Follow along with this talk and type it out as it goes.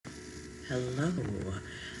Hello,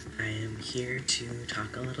 I am here to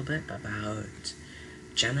talk a little bit about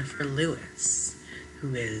Jennifer Lewis,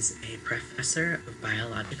 who is a professor of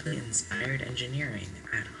biologically inspired engineering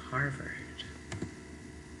at Harvard.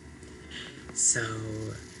 So,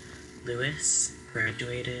 Lewis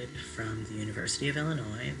graduated from the University of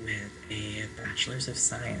Illinois with a Bachelor's of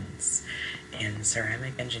Science in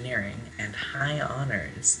Ceramic Engineering and high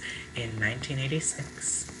honors in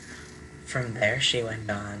 1986. From there, she went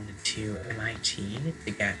on to MIT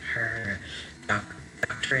to get her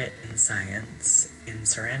doctorate in science in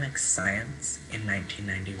ceramics science in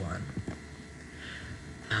 1991.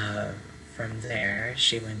 From there,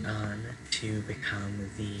 she went on to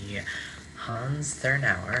become the Hans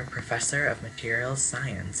Thurnauer Professor of Materials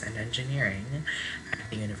Science and Engineering at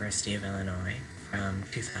the University of Illinois from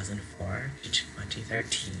 2004 to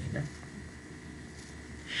 2013.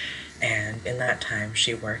 And in that time,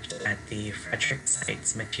 she worked at the Frederick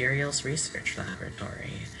Seitz Materials Research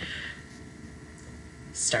Laboratory,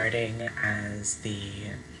 starting as the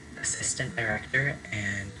assistant director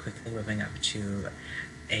and quickly moving up to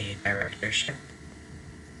a directorship.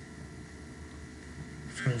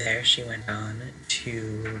 From there, she went on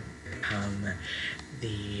to become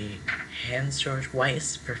the Hans-Georg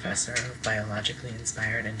Weiss Professor of Biologically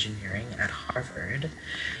Inspired Engineering at Harvard,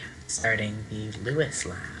 starting the Lewis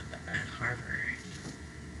Lab at Harvard.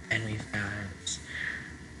 And we've got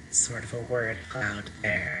sort of a word cloud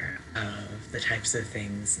there of the types of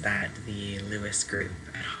things that the Lewis group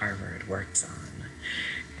at Harvard works on.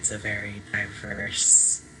 It's a very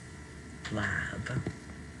diverse lab.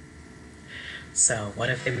 So what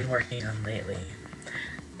have they been working on lately?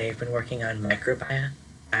 They've been working on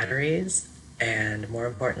microbatteries, and more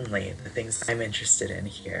importantly, the things I'm interested in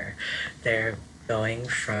here. They're going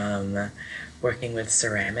from working with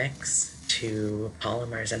ceramics to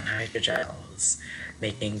polymers and hydrogels,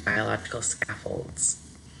 making biological scaffolds.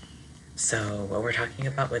 So what we're talking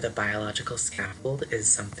about with a biological scaffold is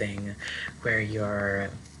something where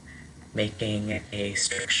you're making a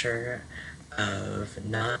structure of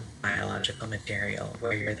non-biological material,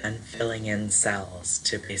 where you're then filling in cells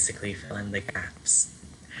to basically fill in the gaps.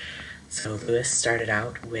 So Lewis started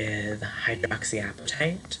out with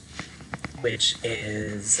hydroxyapatite, which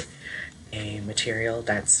is a material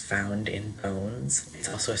that's found in bones. It's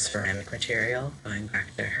also a ceramic material, going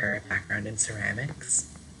back to her background in ceramics.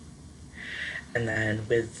 And then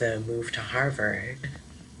with the move to Harvard,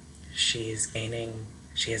 she has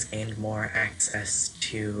gained more access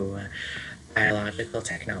to biological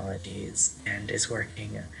technologies and is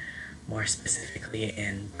working more specifically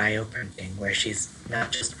in bioprinting, where she's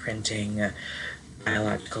not just printing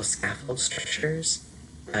biological scaffold structures,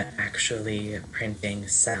 but actually printing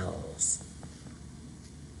cells.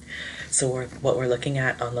 So what we're looking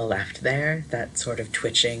at on the left there, that sort of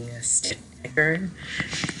twitching sticker,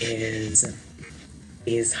 is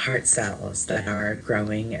these heart cells that are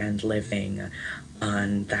growing and living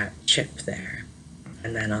on that chip there.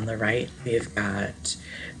 And then on the right, we've got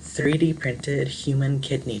 3D printed human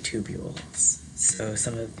kidney tubules. So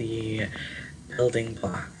some of the building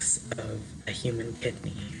blocks of a human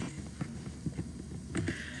kidney.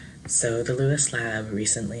 So the Lewis Lab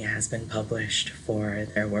recently has been published for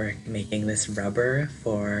their work making this rubber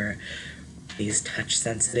for these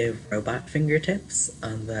touch-sensitive robot fingertips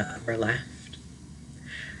on the upper left.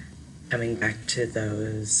 Coming back to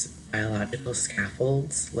those biological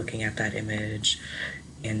scaffolds, looking at that image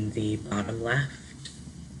in the bottom left,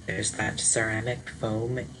 there's that ceramic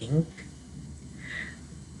foam ink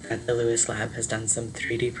that the Lewis Lab has done some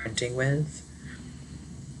 3D printing with.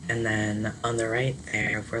 And then on the right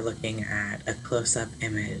there, we're looking at a close-up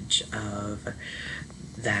image of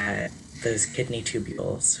those kidney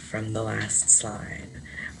tubules from the last slide,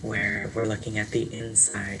 where we're looking at the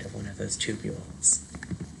inside of one of those tubules.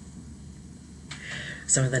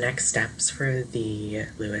 Some of the next steps for the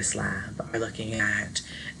Lewis Lab are looking at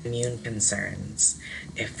immune concerns.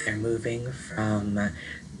 If they're moving from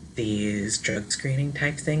these drug screening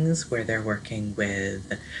type things where they're working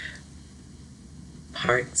with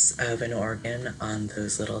parts of an organ on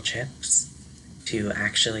those little chips to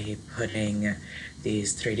actually putting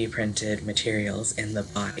these 3D printed materials in the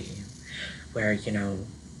body, where,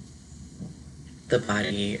 the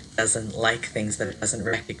body doesn't like things that it doesn't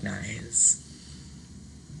recognize.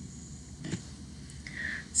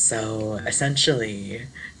 So essentially,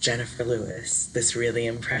 Jennifer Lewis, this really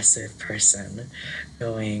impressive person,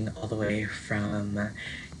 going all the way from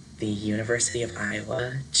the University of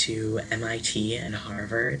Iowa to MIT and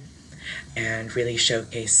Harvard, and really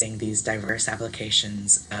showcasing these diverse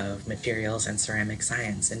applications of materials and ceramic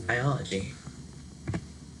science in biology.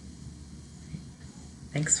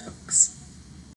 Thanks, folks.